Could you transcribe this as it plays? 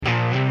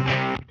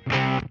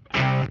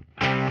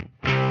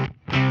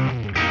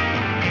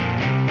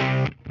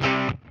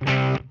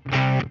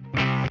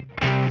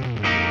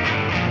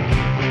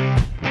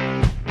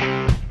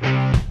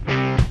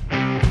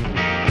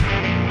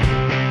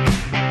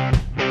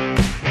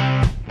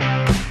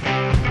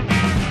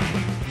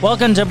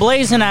Welcome to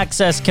Blazin'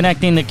 Access,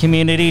 connecting the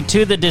community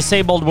to the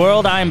disabled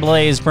world. I'm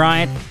Blaze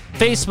Bryant.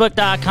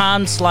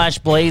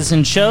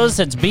 Facebook.com/Blazin' Shows.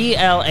 That's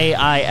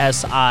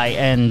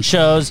BLAISIN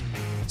Shows.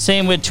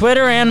 Same with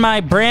Twitter and my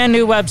brand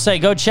new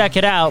website. Go check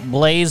it out,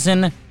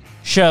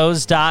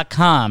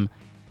 blazinshows.com.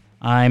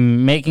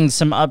 I'm making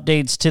some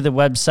updates to the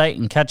website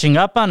and catching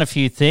up on a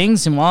few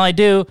things. And while I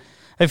do,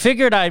 I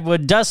figured I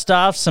would dust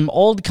off some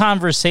old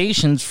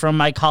conversations from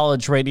my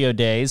college radio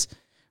days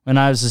when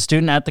I was a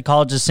student at the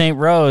College of St.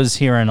 Rose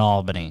here in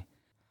Albany.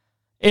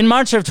 In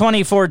March of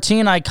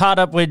 2014, I caught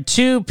up with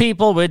two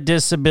people with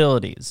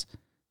disabilities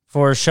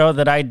for a show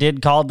that I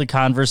did called The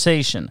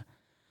Conversation.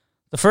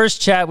 The first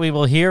chat we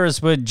will hear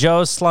is with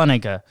Joe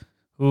Slunica,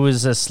 who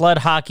is a sled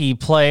hockey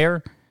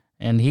player,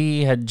 and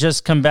he had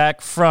just come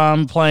back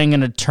from playing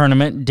in a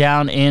tournament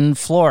down in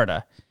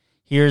Florida.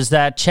 Here's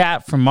that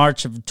chat from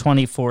March of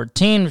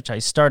 2014, which I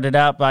started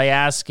out by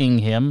asking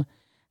him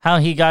how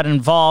he got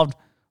involved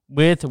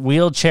with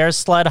wheelchair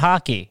sled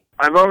hockey.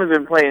 I've only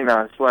been playing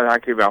sled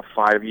hockey about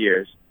 5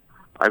 years.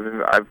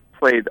 I've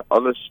played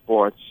other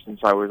sports since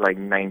I was like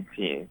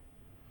 19.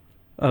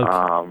 Okay.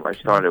 I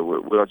started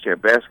with wheelchair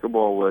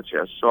basketball,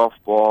 wheelchair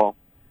softball,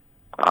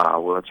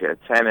 wheelchair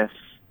tennis,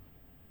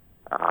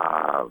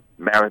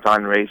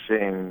 marathon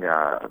racing,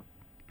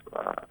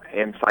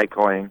 hand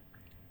cycling,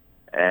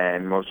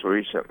 and most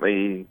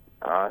recently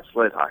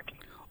sled hockey.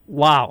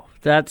 Wow,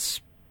 that's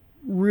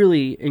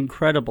really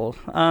incredible.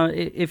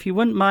 If you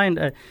wouldn't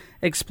mind,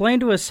 explain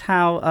to us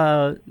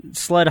how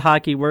sled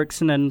hockey works,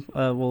 and then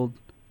we'll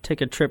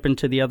take a trip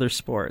into the other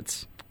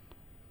sports.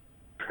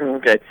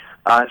 Okay.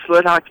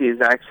 Sled hockey is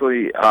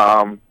actually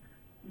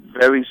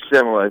very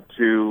similar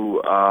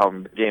to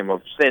the game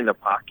of stand-up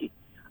hockey.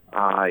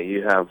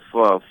 You have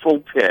full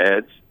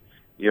pads.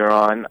 You're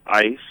on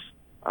ice.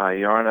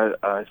 You're on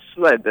a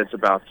sled that's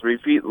about 3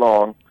 feet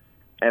long,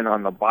 and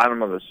on the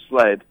bottom of the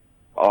sled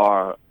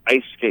are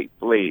ice skate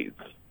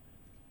blades,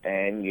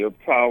 and you're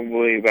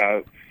probably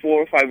about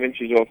 4 or 5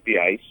 inches off the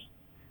ice,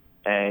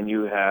 and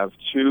you have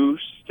two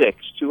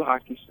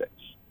hockey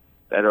sticks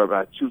that are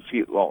about 2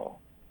 feet long,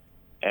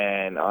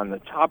 and on the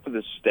top of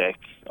the stick,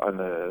 on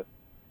the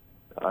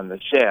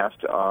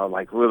shaft, are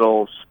like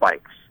little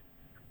spikes,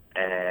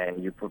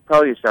 and you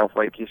propel yourself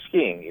like you're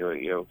skiing.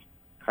 You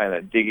kind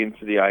of dig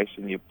into the ice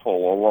and you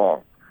pull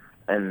along,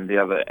 and the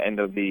other end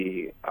of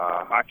the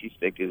hockey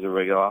stick is a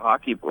regular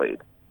hockey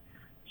blade.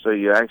 So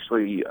you're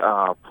actually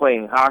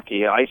playing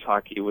hockey, ice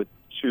hockey, with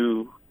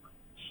two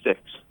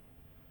sticks.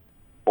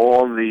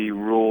 All the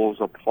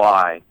rules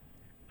apply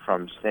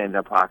from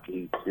stand-up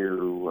hockey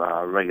to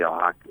regular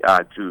hockey,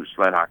 to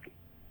sled hockey.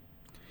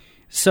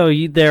 So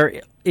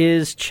there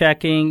is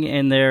checking,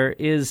 and there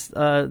is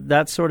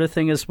that sort of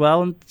thing as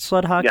well in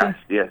sled hockey?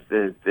 Yes.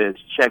 There's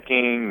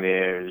checking.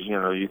 There's,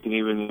 you can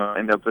even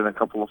end up in a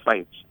couple of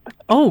fights.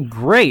 Oh,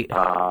 great.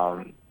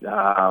 There's,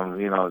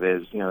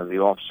 the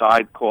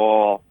offside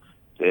call.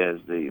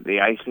 There's the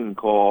icing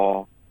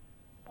call.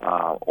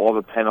 All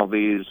the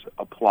penalties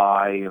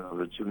apply.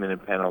 The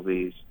 2-minute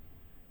penalties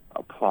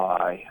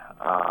apply.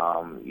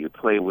 You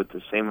play with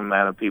the same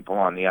amount of people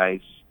on the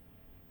ice.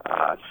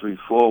 3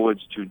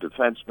 forwards, 2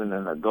 defensemen,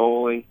 and a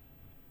goalie.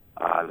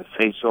 The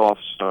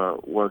face-offs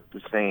work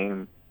the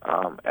same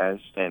as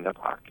stand-up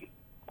hockey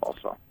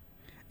also.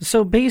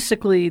 So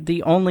basically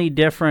the only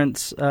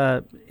difference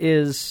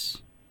is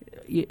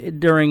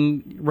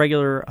during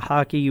regular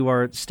hockey you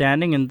are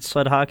standing, and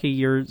sled hockey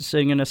you're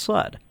sitting in a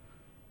sled.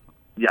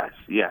 Yes,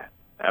 yeah,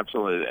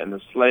 absolutely. And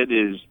the sled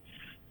is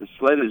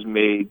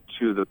made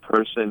to the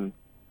person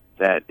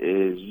that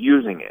is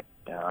using it.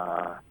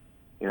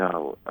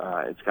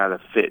 It's got to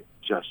fit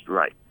just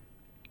right.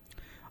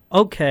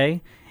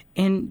 Okay.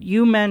 And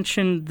you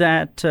mentioned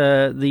that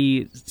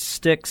the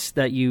sticks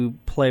that you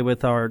play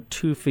with are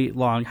 2 feet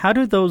long. How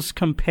do those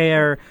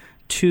compare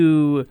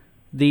to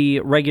the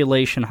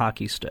regulation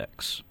hockey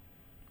sticks?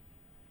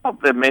 Well,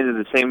 they're made of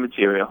the same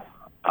material.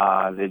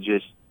 They're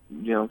just,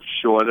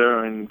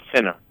 shorter and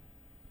thinner.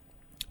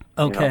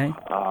 Okay.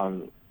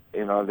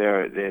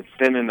 They're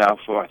thin enough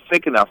or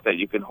thick enough that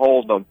you can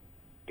hold them,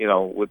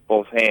 with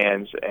both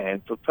hands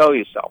and propel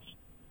yourself.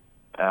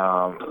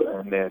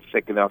 And they're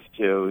thick enough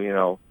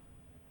to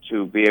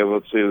be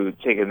able to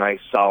take a nice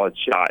solid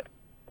shot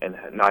and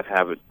not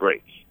have it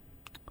break.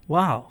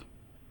 Wow.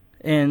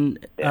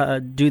 And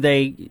do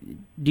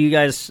you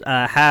guys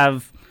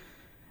have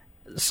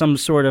some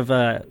sort of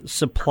a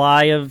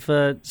supply of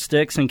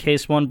sticks in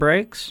case one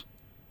breaks?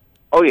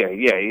 Oh, yeah.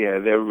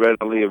 They're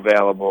readily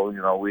available.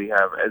 We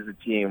have, as a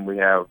team, we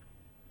have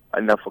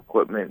enough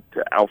equipment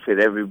to outfit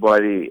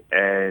everybody,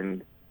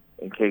 and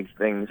in case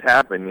things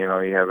happen, you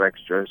have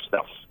extra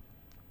stuff.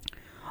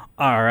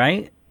 All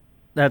right.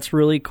 That's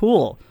really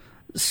cool.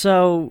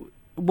 So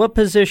what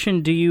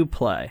position do you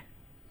play?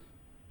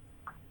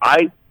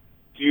 I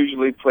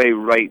usually play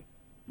right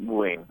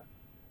wing.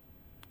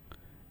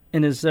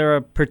 And is there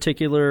a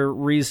particular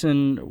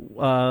reason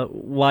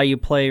why you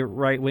play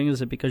right wing?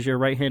 Is it because you're a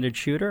right-handed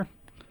shooter?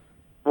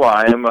 Well,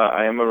 I am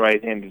a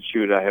right-handed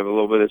shooter. I have a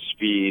little bit of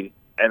speed,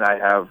 and I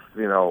have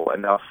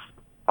enough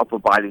upper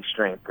body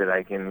strength that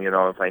I can,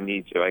 if I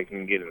need to, I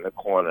can get in the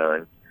corner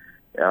and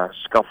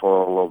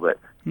scuffle a little bit.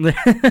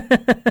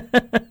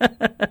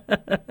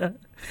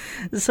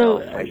 So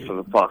nice for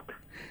the puck.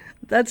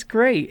 That's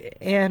great.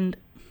 And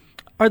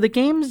are the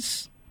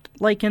games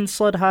like in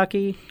sled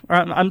hockey, or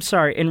I'm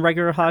sorry, in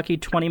regular hockey,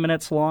 20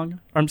 minutes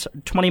long?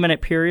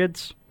 20-minute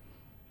periods?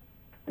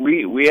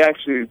 We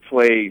actually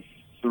play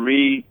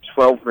 3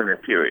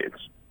 12-minute periods.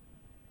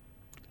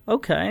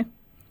 Okay.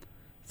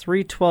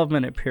 3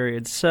 12-minute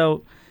periods.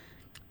 So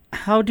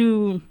how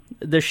do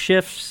the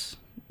shifts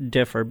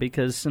differ?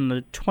 Because in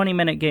the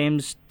 20-minute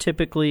games,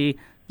 typically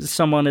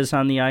someone is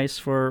on the ice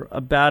for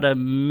about a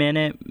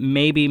minute,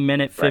 maybe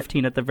minute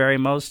 15 at the very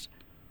most.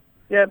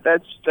 Yeah,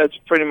 that's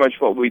pretty much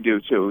what we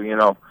do too.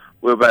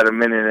 We're about a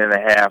minute and a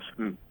half,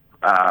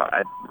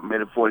 at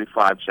minute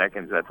 45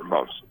 seconds at the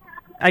most.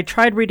 I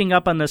tried reading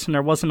up on this, and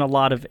there wasn't a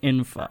lot of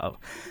info.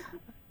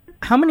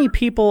 How many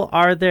people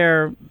are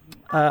there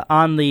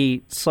on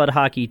the sled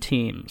hockey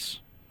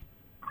teams?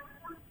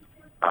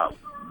 Our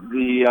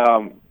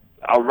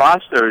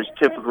roster is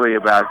typically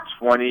about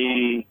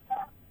 20,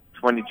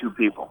 22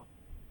 people.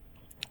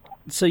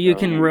 So you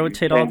can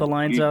rotate all the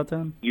lines out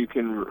then? You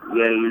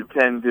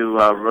tend to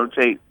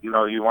rotate. You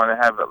want to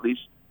have at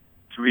least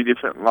 3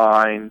 different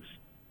lines,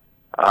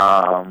 2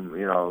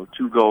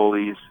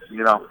 goalies,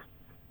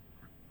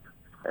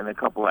 and a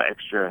couple of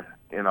extra,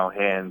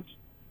 hands.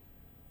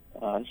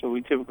 So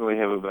we typically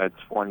have about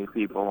 20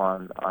 people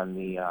on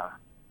a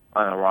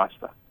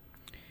roster.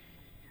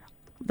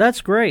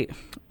 That's great.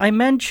 I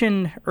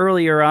mentioned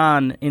earlier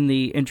on in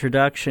the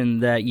introduction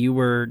that you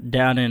were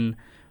down in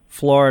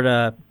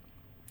Florida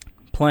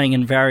playing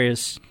in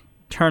various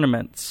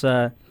tournaments,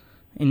 and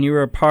you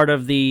were a part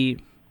of the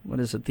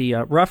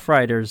Rough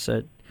Riders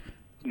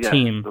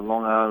team. The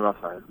Long Island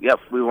Rough Riders. Yep,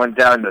 we went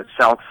down to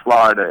South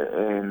Florida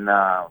in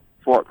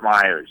Fort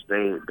Myers.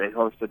 They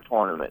host a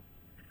tournament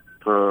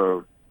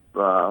for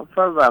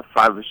about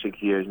 5 or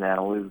 6 years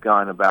now. We've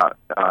gone about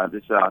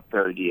this is our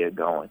 3rd year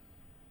going.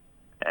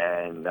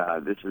 And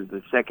this is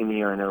the 2nd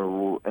year in a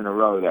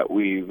row that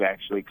we've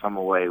actually come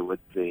away with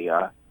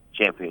the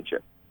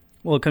championship.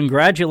 Well,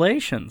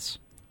 congratulations.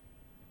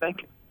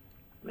 Thank you.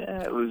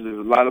 Yeah, it was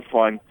a lot of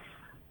fun.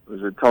 It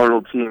was a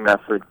total team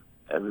effort.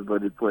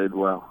 Everybody played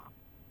well.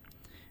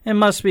 It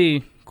must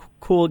be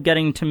cool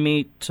getting to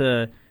meet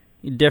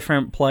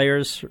different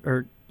players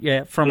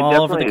from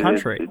all over the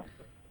country.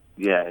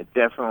 It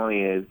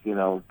definitely is.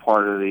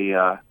 Part of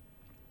the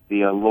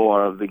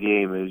allure of the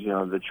game is,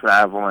 the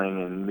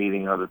traveling and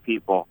meeting other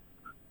people,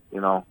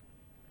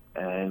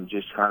 and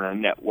just kind of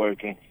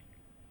networking.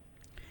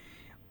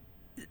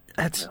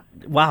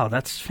 Wow,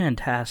 that's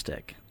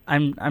fantastic.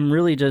 I'm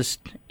really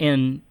just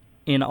in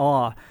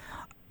awe.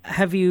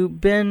 Have you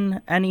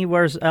been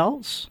anywhere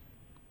else?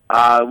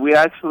 We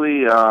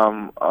actually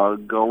are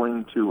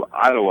going to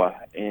Ottawa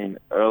in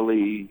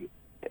early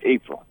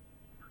April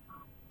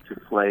to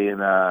play in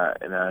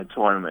a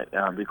tournament.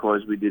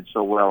 Because we did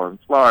so well in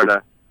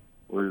Florida,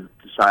 we've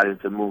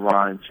decided to move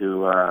on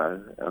to a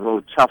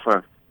little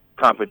tougher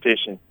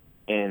competition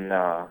in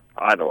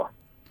Ottawa.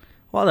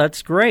 Well,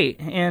 that's great.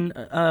 And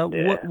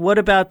what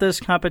about this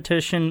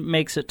competition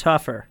makes it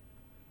tougher?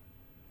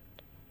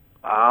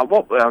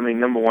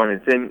 Number one,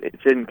 it's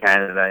in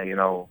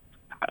Canada.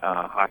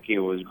 Hockey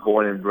was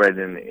born and bred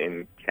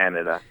in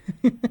Canada,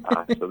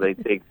 so they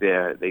take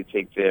their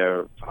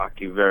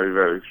hockey very,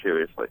 very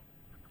seriously.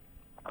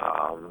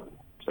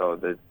 So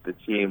the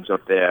teams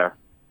up there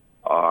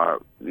are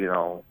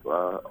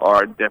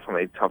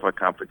definitely tougher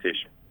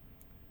competition.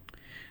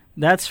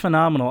 That's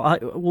phenomenal.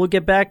 We'll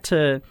get back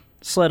to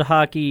sled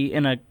hockey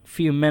in a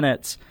few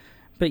minutes,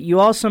 but you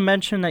also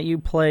mentioned that you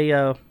play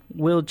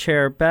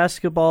wheelchair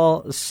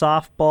basketball,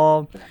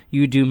 softball,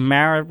 you do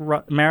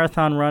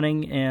marathon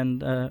running,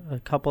 and a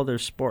couple other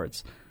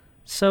sports.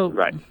 So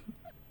right.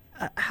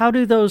 How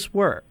do those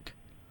work?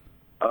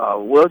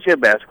 Wheelchair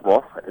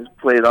basketball is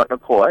played on the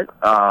court.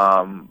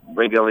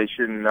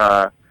 Regulation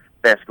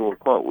basketball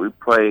court. We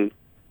play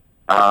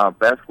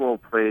basketball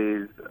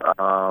plays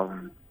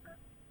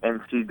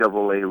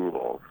NCAA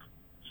rules.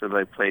 So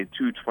they play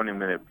 2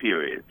 20-minute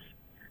periods.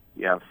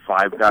 You have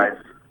 5 guys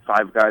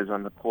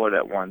on the court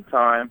at one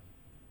time,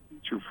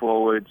 2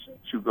 forwards,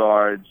 2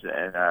 guards,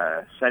 and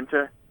a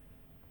center.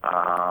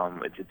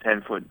 It's a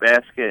 10-foot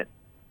basket.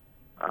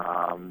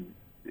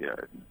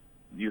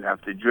 You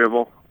have to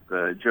dribble.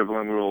 The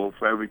dribbling rule,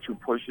 for every 2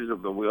 pushes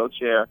of the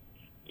wheelchair,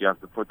 you have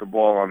to put the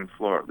ball on the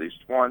floor at least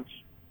once.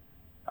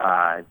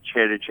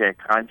 Chair-to-chair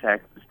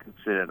contact is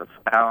considered a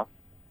foul.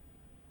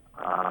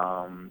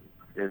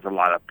 There's a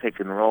lot of pick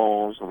and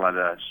rolls, a lot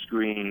of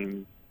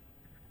screens,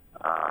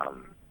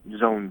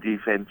 zone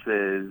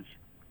defenses,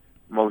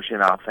 motion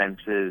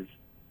offenses.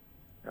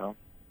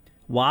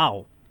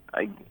 Wow.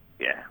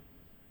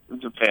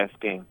 It's a fast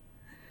game.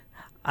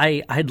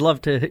 I'd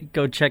love to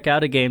go check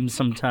out a game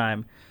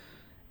sometime.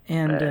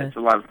 And it's a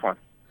lot of fun.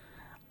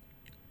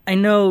 I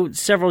know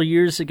several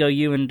years ago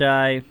you and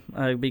I,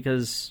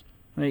 because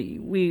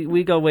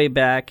we go way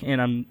back,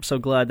 and I'm so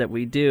glad that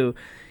we do,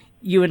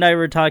 you and I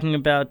were talking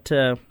about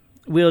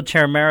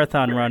wheelchair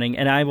marathon running,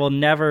 and I will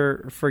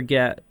never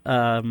forget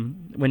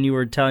when you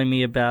were telling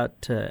me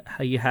about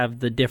how you have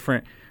the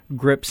different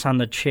grips on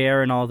the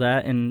chair and all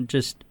that, and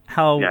just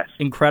how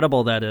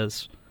incredible that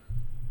is.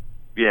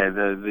 Yeah,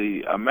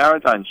 the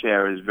marathon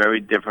chair is very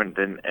different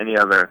than any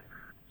other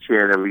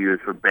chair that we use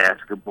for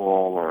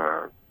basketball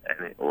or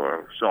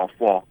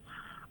softball.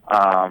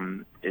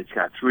 It's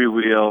got 3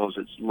 wheels.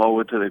 It's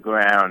lower to the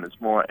ground.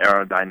 It's more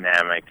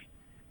aerodynamic,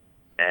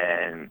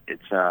 and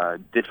it's a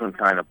different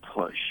kind of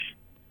push.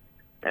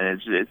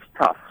 And it's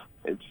tough.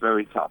 It's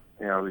very tough,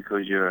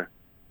 because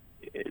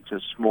it's a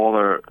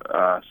smaller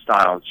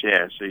style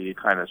chair, so you're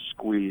kind of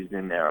squeezed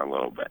in there a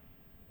little bit.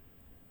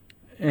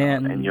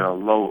 And you're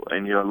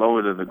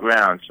lower to the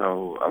ground,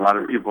 so a lot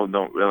of people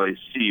don't really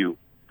see you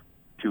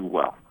too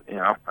well,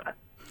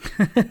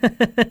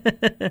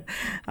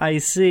 I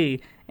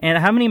see. And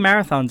how many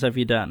marathons have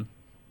you done?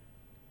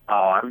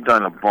 Oh, I've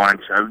done a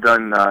bunch. I've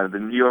done the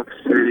New York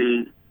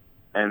City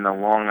and the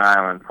Long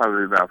Island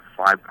probably about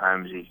 5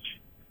 times each.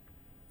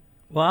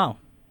 Wow.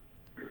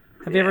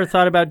 Have you ever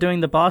thought about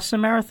doing the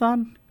Boston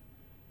Marathon?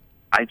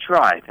 I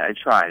tried. I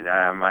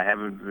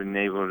haven't been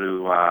able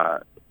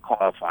to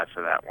qualify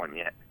for that one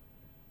yet.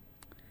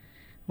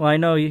 Well, I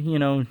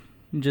know,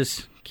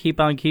 just keep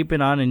on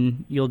keeping on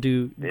and you'll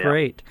do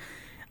great.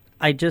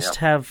 I just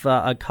have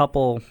a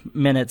couple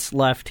minutes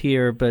left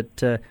here, but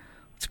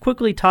let's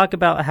quickly talk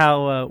about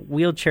how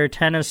wheelchair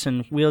tennis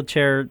and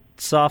wheelchair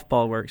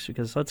softball works,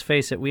 because let's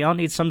face it, we all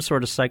need some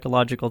sort of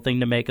psychological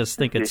thing to make us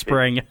think it's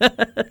spring.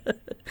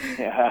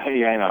 Yeah,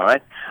 I know,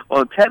 right?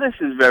 Well, tennis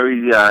is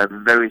very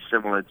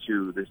similar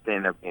to the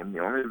stand-up game. The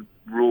only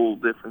rule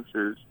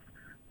differences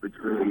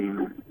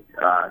between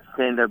the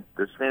stand-up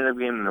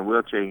game and the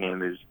wheelchair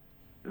game is,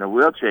 in the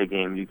wheelchair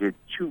game, you get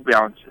 2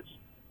 bounces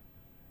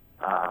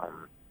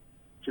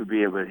to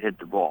be able to hit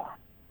the ball.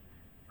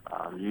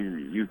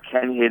 You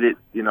can hit it,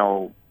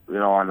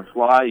 on the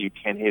fly. You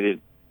can hit it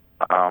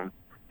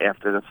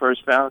after the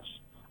first bounce,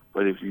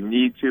 but if you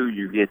need to,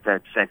 you get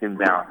that second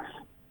bounce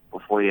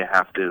before you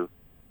have to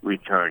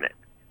return it.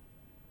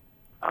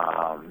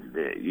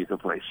 You could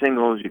play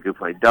singles, you could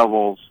play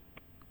doubles,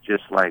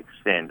 just like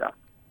stand-up.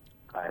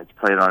 It's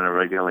played on a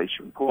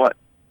regulation court.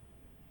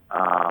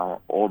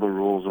 All the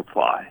rules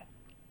apply.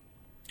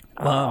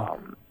 Wow.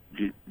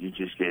 You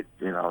just get,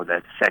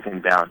 that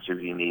second bounce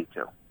if you need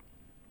to.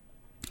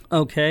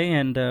 Okay,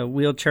 and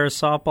wheelchair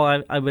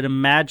softball, I would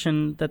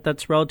imagine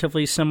that's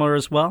relatively similar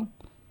as well?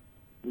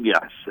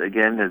 Yes,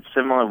 again, it's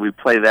similar. We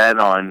play that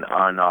on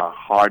a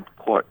hard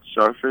court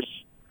surface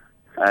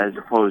as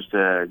opposed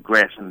to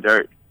grass and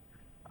dirt.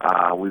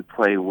 We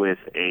play with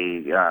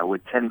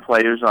 10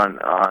 players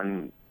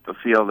on the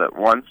field at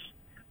once.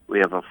 We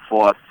have a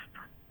 4th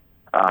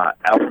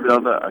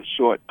outfielder, a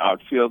short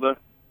outfielder,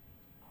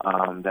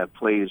 that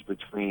plays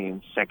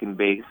between second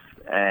base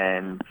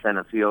and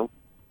center field.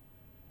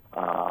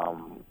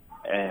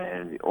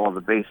 And all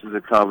the bases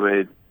are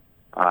covered,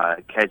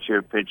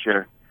 catcher,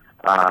 pitcher.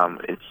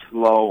 It's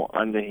slow,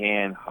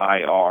 underhand,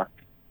 high arc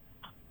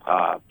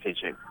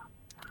pitching.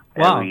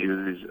 Wow. And we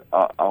use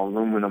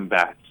aluminum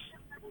bats.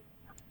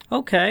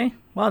 Okay.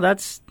 Wow,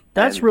 that's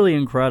really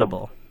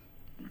incredible.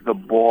 The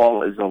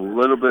ball is a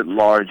little bit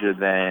larger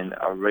than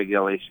a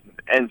regulation,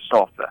 and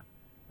softer.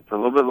 It's a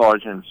little bit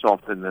larger and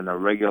softer than a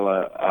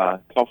regular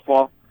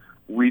softball.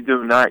 We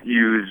do not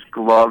use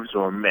gloves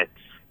or mitts.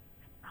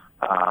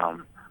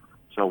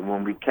 So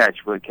when we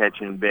catch, we're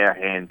catching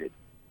barehanded.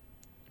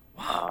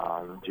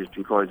 Just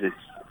because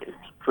it's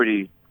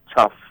pretty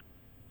tough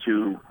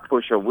to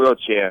push a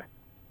wheelchair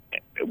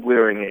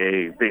wearing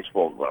a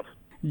baseball glove.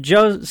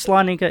 Joe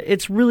Slonenka,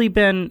 it's really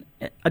been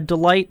a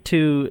delight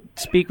to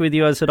speak with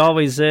you, as it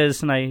always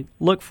is, and I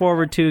look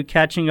forward to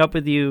catching up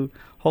with you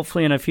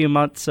hopefully in a few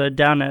months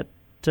down at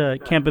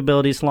Camp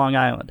Abilities, Long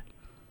Island.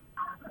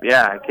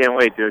 Yeah, I can't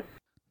wait, dude.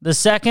 The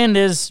second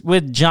is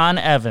with John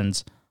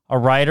Evans, a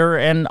writer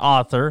and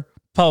author,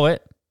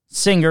 poet,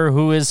 singer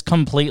who is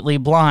completely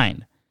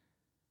blind.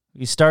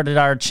 We started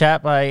our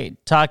chat by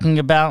talking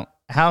about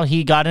how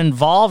he got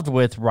involved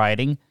with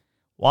writing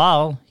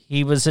while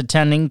he was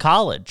attending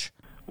college.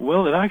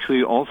 Well, it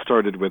actually all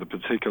started with a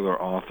particular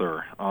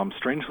author.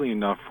 Strangely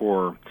enough,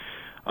 for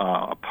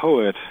a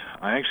poet,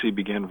 I actually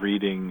began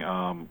reading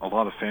a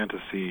lot of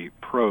fantasy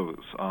prose,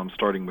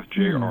 starting with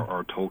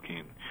J.R.R.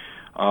 Tolkien.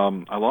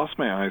 I lost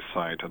my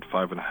eyesight at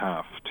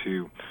 5.5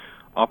 to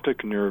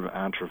optic nerve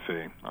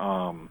atrophy.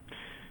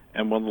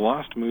 And one of the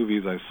last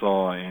movies I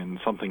saw in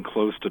something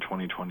close to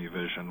 20/20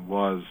 vision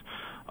was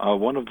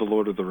one of the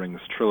Lord of the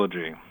Rings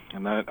trilogy.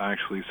 And that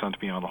actually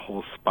sent me on a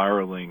whole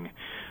spiraling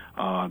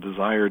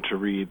desire to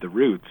read the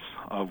roots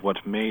of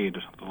what made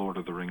the Lord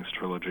of the Rings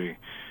trilogy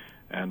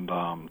and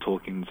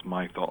Tolkien's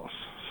mythos.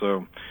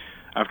 So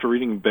after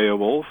reading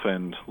Beowulf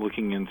and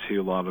looking into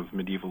a lot of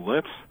medieval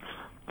lit,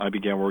 I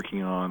began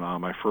working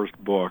on my first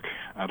book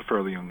at a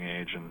fairly young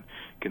age and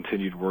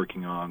continued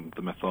working on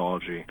the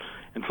mythology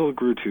until it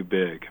grew too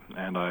big,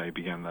 and I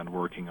began then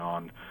working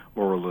on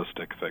more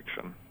realistic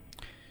fiction.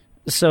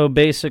 So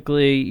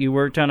basically, you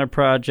worked on a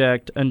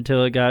project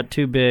until it got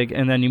too big,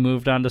 and then you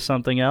moved on to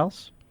something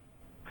else?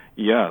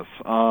 Yes.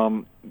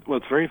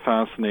 What's very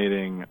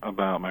fascinating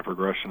about my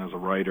progression as a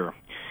writer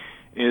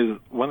is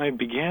when I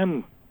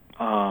began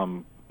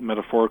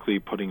metaphorically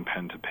putting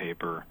pen to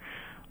paper,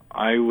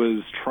 I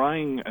was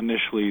trying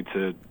initially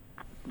to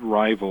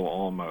rival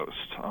almost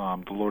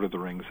The Lord of the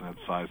Rings in its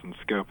size and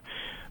scope.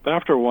 But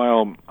after a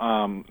while,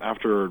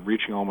 after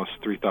reaching almost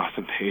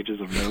 3,000 pages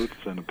of notes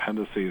and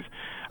appendices,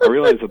 I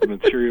realized that the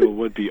material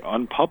would be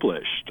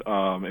unpublished.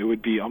 It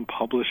would be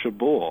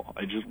unpublishable.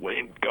 I just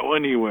wouldn't go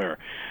anywhere.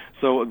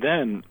 So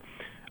then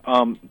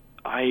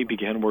I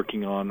began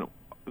working on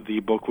the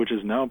book which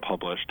is now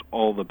published,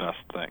 All the Best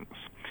Things.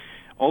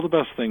 All the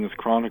Best Things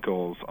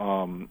chronicles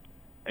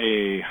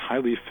a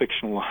highly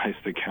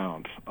fictionalized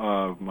account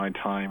of my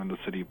time in the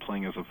city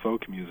playing as a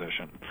folk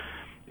musician.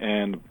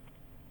 And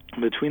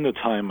between the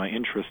time my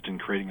interest in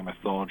creating a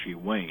mythology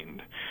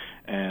waned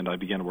and I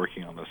began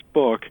working on this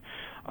book,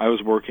 I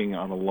was working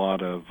on a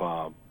lot of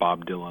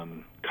Bob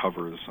Dylan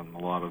covers and a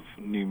lot of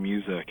new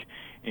music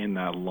in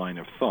that line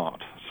of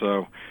thought.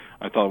 So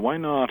I thought, why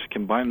not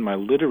combine my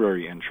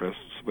literary interests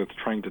with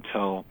trying to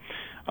tell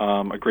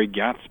a Great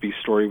Gatsby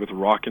story with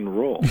rock and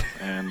roll?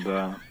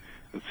 And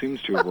it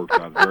seems to have worked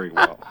out very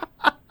well.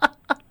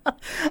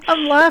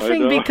 I'm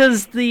laughing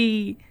because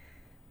the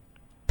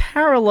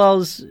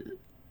parallels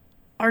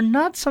are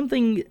not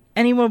something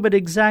anyone would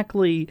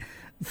exactly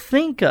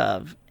think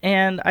of.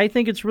 And I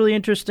think it's really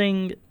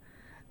interesting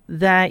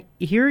that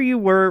here you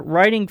were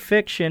writing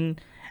fiction,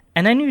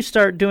 and then you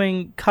start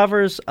doing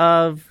covers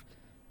of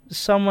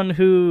someone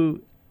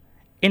who,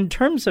 in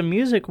terms of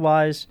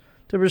music-wise,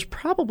 there was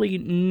probably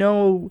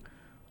no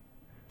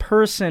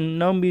person,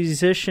 no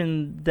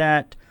musician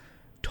that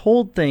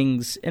told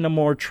things in a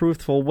more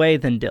truthful way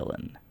than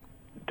Dylan.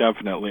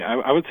 Definitely.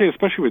 I would say,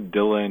 especially with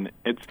Dylan,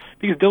 it's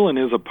because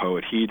Dylan is a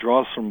poet. He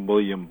draws from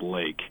William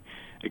Blake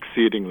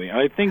exceedingly.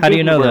 I think How do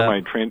you know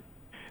that?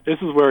 This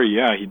is where,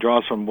 he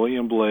draws from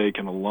William Blake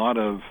and a lot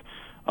of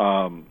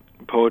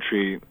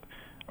poetry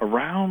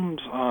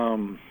around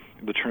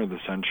the turn of the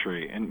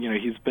century. And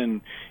he's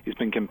been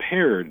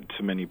compared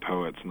to many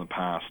poets in the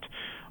past.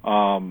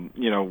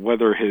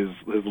 Whether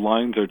his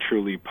lines are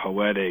truly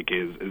poetic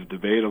is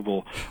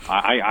debatable.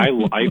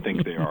 I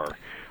think they are.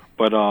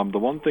 But the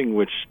one thing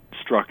which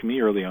struck me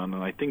early on,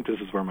 and I think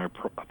this is where my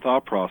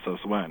thought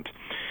process went,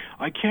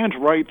 I can't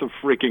write the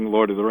freaking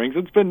Lord of the Rings.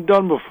 It's been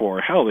done before.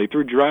 Hell, they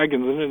threw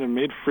dragons in it and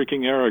made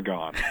freaking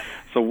Aragorn.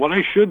 So what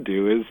I should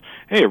do is,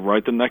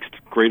 write the next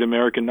great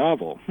American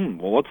novel.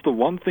 Well, what's the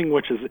one thing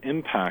which has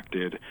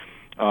impacted,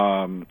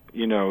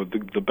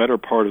 the better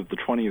part of the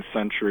 20th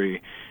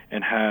century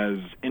and has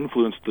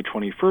influenced the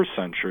 21st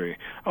century?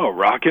 Oh,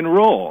 rock and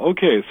roll.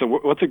 Okay, so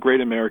what's a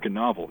great American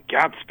novel?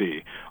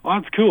 Gatsby.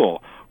 Oh, that's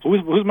cool.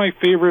 Who's my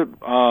favorite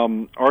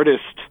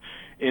artist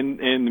in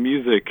the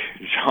music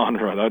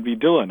genre? That'd be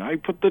Dylan. I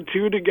put the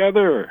two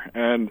together,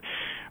 and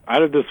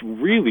out of this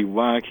really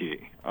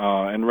wacky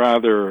and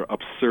rather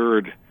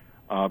absurd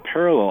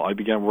parallel, I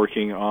began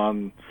working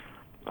on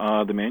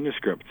the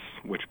manuscripts,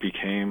 which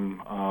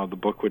became the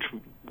book which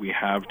we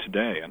have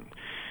today. And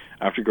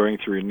after going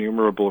through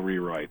innumerable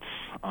rewrites,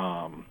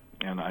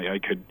 and I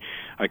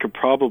could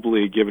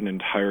probably give an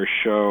entire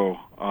show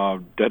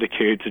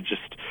dedicated to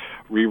just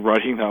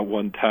rewriting that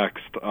one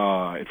text.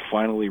 It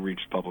finally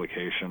reached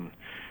publication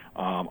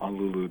on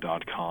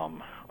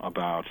Lulu.com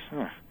about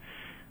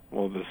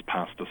this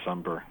past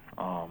December.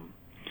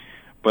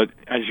 But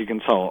as you can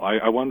tell,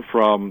 I went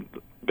from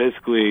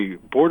basically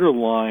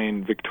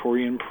borderline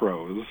Victorian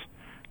prose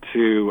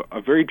to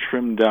a very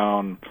trimmed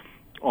down,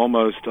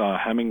 almost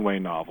Hemingway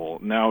novel,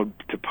 now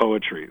to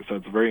poetry. So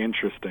it's a very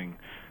interesting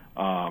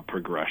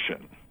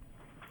progression.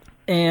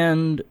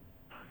 And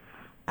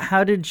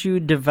how did you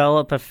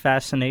develop a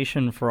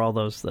fascination for all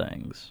those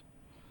things?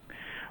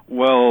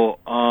 Well,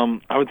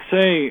 I would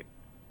say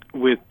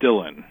with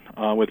Dylan,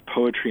 with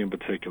poetry in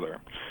particular,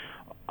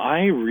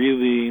 I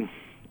really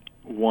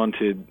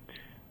wanted,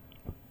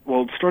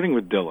 starting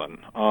with Dylan,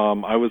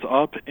 I was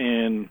up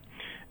in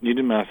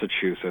Needham,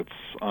 Massachusetts,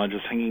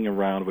 just hanging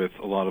around with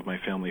a lot of my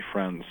family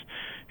friends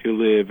who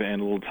live in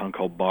a little town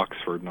called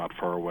Boxford, not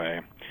far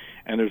away.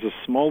 And there's a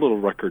small little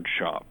record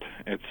shop.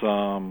 It's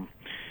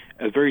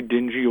a very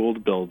dingy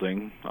old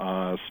building,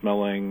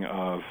 smelling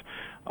of,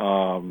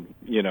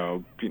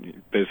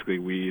 basically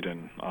weed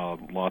and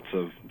lots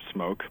of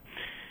smoke.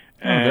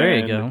 And there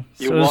you go.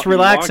 So it's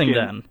relaxing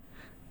then.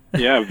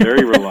 Yeah,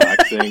 very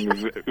relaxing.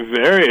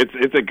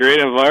 It's a great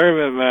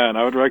environment, man.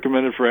 I would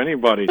recommend it for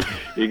anybody.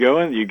 You go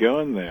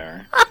in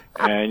there,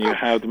 and you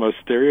have the most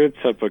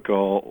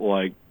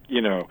stereotypical,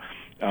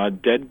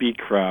 deadbeat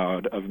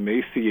crowd of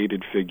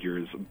emaciated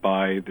figures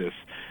by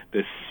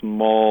this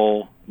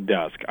small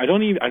desk. I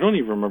don't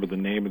even remember the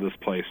name of this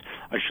place.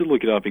 I should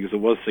look it up because it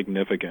was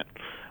significant.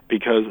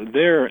 Because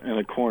there in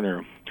a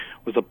corner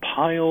was a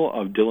pile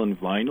of Dylan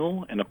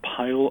vinyl and a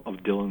pile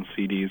of Dylan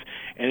CDs,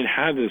 and it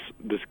had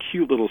this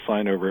cute little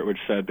sign over it which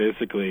said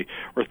basically,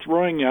 we're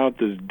throwing out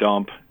this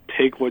dump,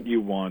 take what you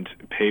want,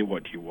 pay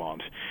what you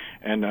want.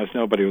 And as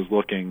nobody was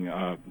looking,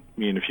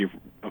 me and a few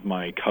of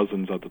my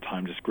cousins at the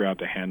time just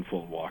grabbed a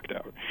handful and walked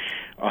out.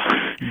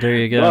 There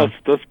you go.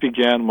 Thus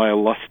began my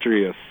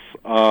illustrious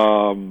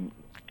time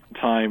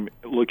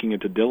looking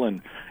into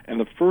Dylan. And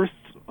the first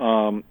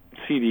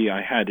CD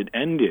I had, it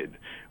ended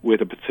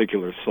with a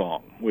particular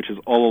song, which is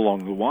All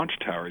Along the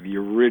Watchtower, the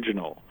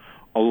original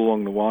All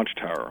Along the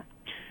Watchtower.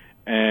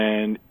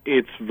 And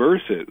its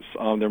verses,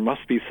 there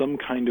must be some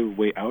kind of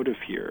way out of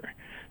here,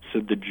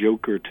 said the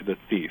Joker to the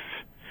thief.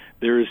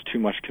 There is too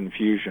much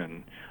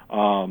confusion,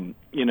 and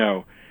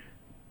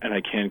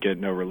I can't get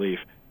no relief.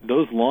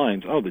 Those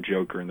lines, the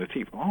Joker and the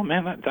thief. Oh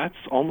man, that's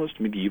almost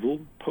medieval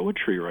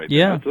poetry right there.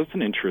 Yeah. That's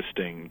an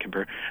interesting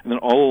compare. And then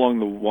All Along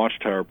the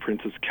Watchtower,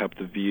 princes kept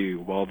the view,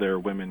 while their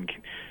women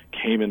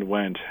came and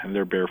went, and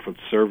their barefoot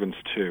servants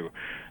too.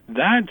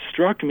 That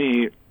struck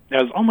me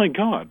as, oh my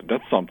God,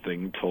 that's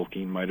something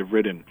Tolkien might have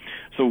written.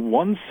 So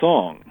one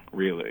song,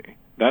 really,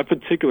 that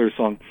particular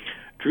song,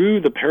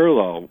 drew the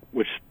parallel,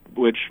 which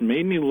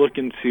made me look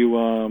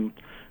into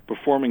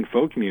performing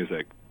folk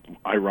music,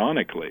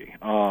 ironically,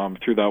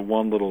 through that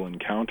one little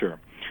encounter.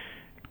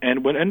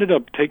 And what ended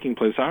up taking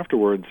place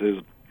afterwards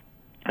is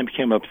I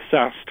became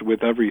obsessed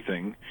with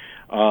everything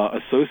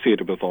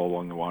associated with All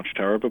Along the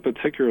Watchtower, but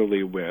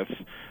particularly with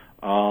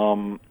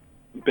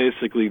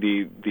basically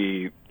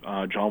the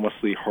John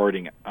Wesley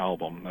Harding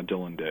album that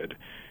Dylan did,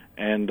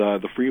 and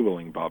the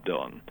freewheeling Bob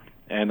Dylan.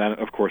 And that,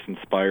 of course,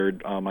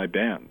 inspired my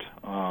band,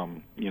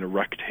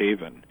 Wrecked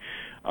Haven.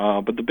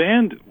 But the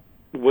band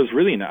was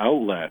really an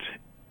outlet,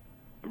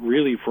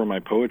 really, for my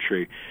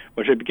poetry,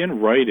 which I began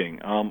writing.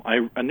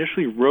 I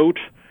initially wrote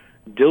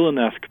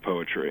Dylan-esque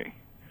poetry.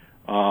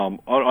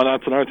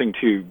 That's another thing,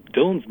 too.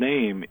 Dylan's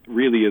name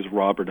really is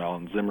Robert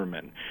Allen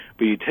Zimmerman,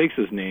 but he takes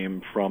his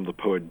name from the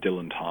poet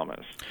Dylan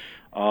Thomas.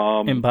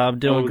 And Bob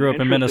Dylan grew up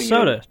in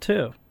Minnesota,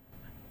 too.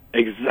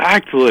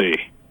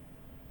 Exactly.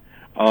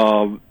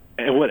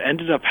 And what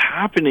ended up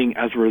happening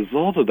as a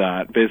result of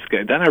that,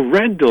 basically, then I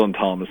read Dylan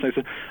Thomas, and I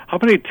said, how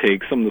about I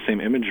take some of the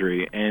same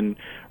imagery and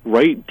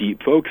write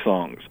deep folk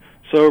songs?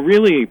 So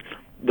really,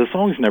 the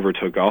songs never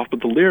took off,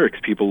 but the lyrics,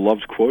 people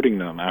loved quoting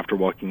them after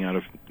walking out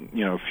of,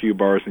 a few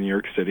bars in New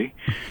York City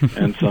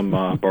and some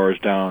bars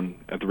down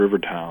at the river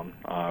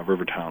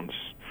towns,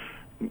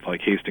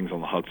 like Hastings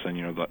on the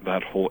Hudson,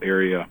 that whole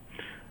area.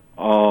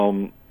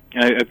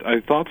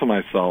 I thought to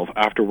myself,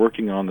 after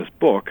working on this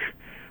book,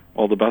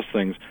 All the Best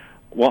Things,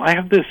 well, I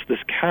have this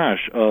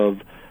cache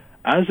of,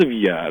 as of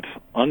yet,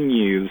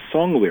 unused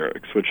song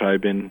lyrics, which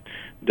I've been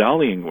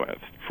dallying with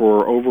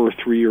for over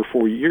 3 or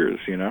 4 years,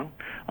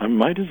 I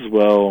might as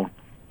well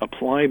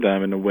apply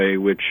them in a way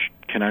which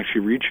can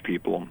actually reach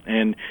people,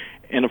 and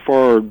in a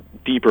far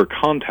deeper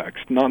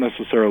context, not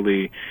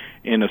necessarily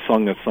in a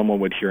song that someone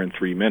would hear in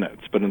 3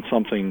 minutes, but in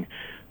something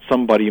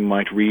somebody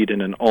might read in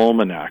an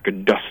almanac, a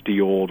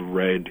dusty old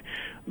red,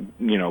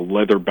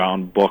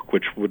 leather-bound book,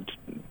 which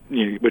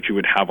you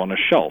would have on a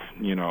shelf,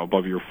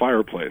 above your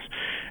fireplace.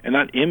 And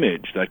that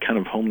image, that kind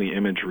of homely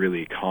image,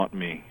 really caught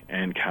me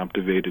and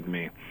captivated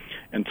me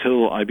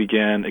until I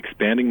began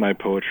expanding my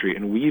poetry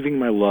and weaving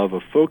my love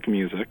of folk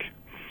music,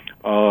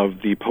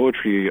 of the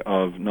poetry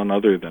of none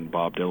other than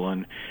Bob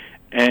Dylan,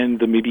 and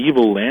the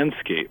medieval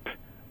landscape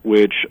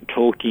which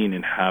Tolkien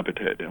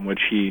inhabited and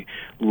which he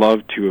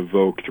loved to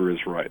evoke through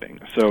his writing.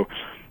 So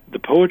the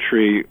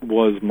poetry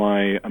was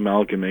my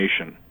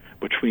amalgamation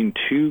between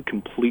two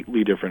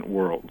completely different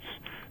worlds,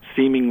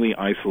 seemingly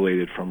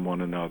isolated from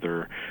one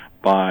another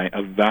by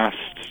a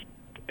vast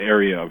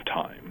area of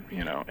time,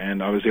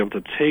 and I was able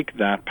to take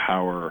that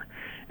power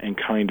and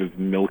kind of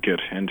milk it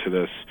into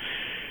this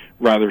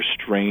rather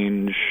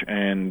strange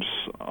and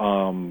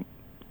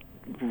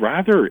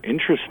rather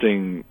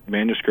interesting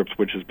manuscripts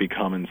which has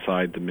become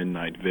Inside the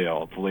Midnight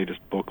Veil, the latest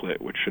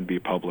booklet, which should be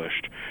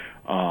published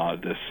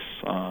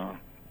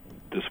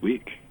this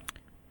week.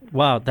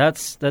 Wow,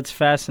 that's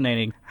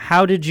fascinating.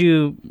 How did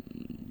you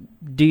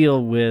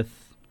deal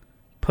with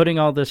putting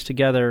all this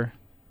together?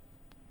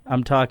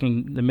 I'm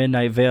talking the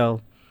Midnight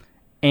Veil,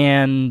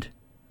 and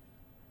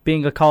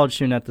being a college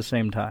student at the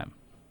same time.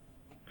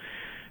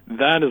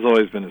 That has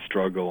always been a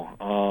struggle.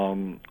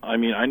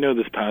 I know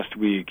this past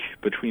week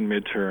between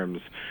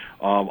midterms,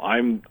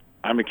 I'm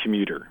a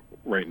commuter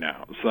right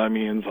now, so that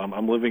means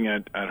I'm living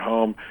at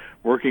home,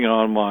 working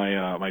on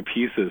my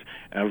pieces,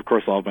 and of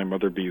course I'll have my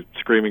mother be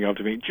screaming up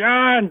to me,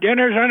 "John,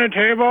 dinner's on the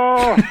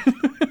table.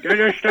 Get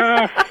your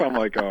stuff." I'm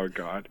like, oh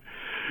God.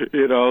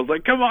 It's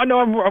like, come on,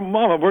 no, Mom,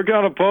 I'm working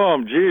on a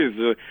poem.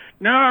 Jeez.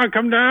 No,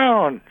 come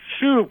down.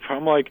 Soup.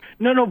 I'm like,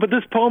 no, but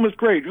this poem is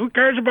great. Who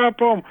cares about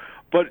poem?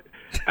 But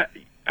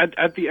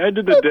at the end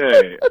of the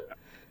day,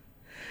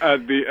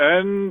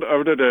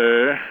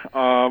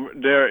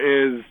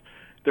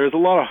 there's a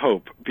lot of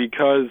hope,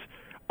 because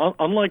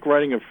unlike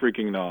writing a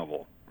freaking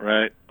novel,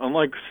 right?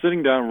 Unlike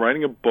sitting down and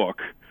writing a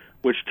book,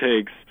 which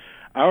takes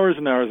hours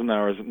and hours and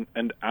hours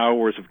and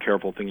hours of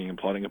careful thinking and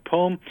plotting, a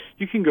poem,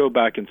 you can go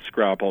back and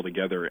scrap all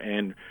together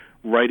and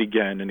write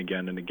again and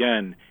again and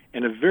again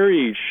in a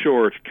very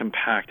short,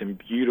 compact, and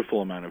beautiful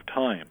amount of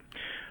time.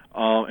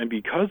 And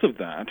because of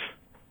that,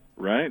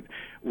 right?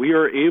 We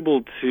are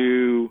able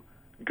to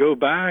go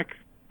back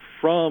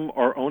from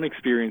our own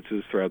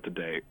experiences throughout the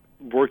day,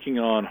 working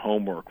on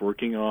homework,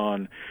 working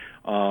on,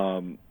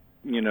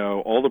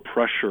 all the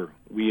pressure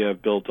we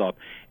have built up,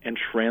 and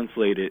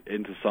translate it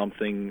into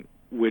something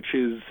which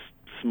is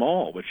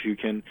small, which you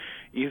can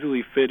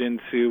easily fit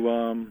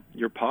into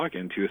your pocket,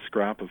 into a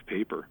scrap of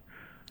paper.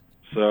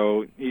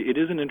 So it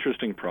is an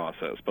interesting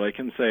process, but I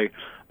can say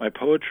my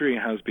poetry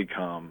has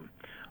become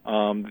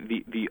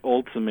the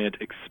ultimate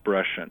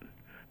expression,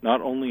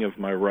 not only of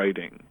my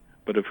writing,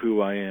 but of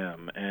who I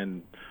am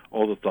and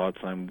all the thoughts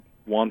I'm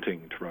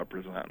wanting to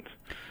represent.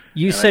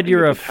 You said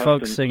you're a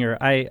folk singer.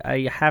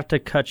 I have to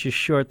cut you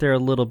short there a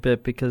little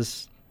bit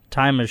because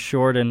time is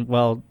short, and,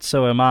 well,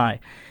 so am I.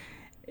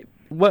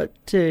 What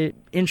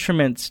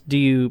instruments do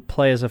you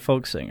play as a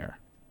folk singer?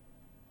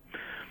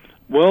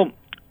 Well,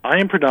 I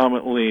am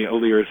predominantly a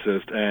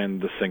lyricist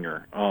and the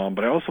singer,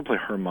 but I also play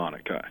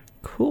harmonica.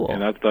 Cool.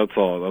 And that's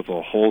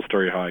a whole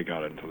story how I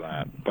got into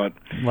that. But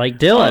like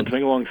Dylan. To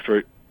make a long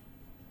story,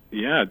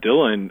 yeah,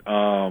 Dylan.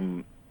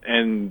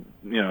 And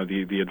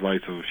the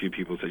advice of a few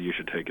people said you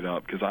should take it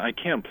up because I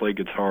can't play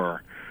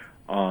guitar.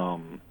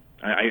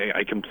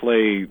 I can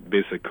play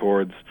basic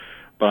chords,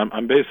 but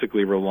I'm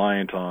basically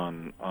reliant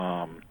on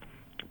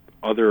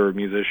other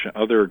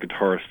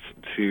guitarists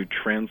to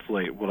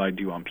translate what I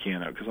do on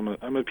piano because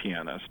I'm a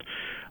pianist.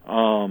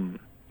 And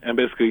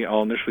basically,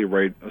 I'll initially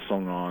write a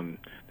song on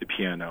the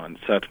piano and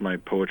set my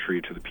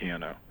poetry to the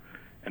piano,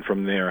 and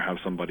from there have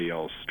somebody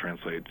else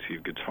translate to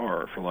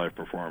guitar for live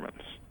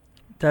performance.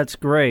 That's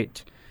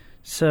great.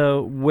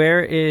 So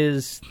where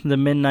is the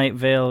Midnight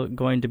Veil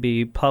going to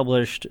be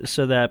published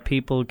so that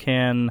people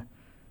can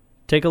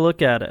take a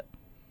look at it?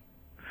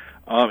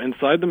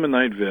 Inside the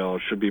Midnight Veil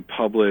should be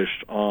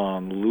published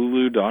on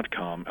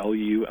lulu.com,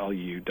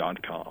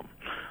 LULU.com,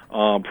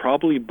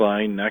 probably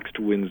by next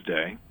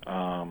Wednesday.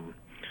 I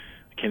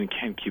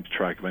can't keep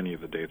track of any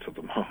of the dates at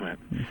the moment.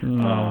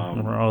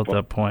 We're all at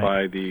that point.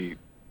 By the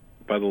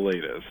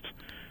latest.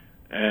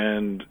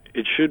 And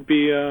it should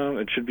be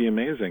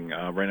amazing.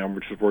 Right now,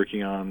 we're just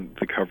working on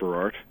the cover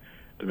art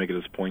to make it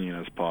as poignant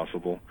as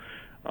possible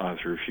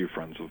through a few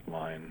friends of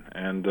mine,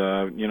 and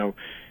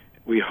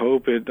we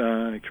hope it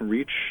can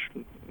reach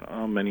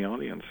many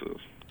audiences.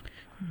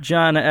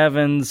 John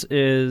Evans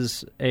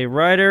is a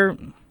writer.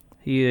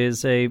 He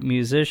is a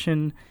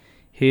musician.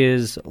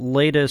 His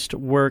latest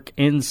work,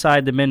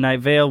 Inside the Midnight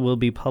Veil, will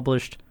be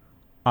published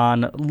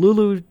on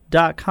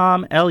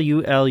lulu.com,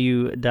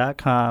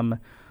 LULU.com.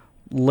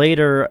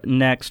 later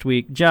next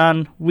week.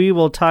 John, we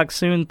will talk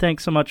soon.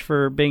 Thanks so much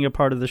for being a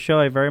part of the show.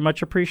 I very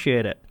much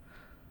appreciate it.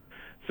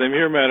 Same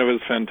here, man. It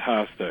was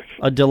fantastic.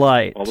 A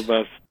delight. All the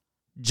best.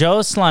 Joe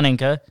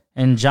Sloninka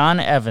and John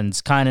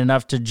Evans, kind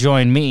enough to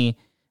join me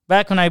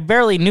back when I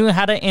barely knew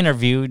how to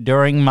interview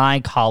during my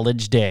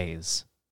college days.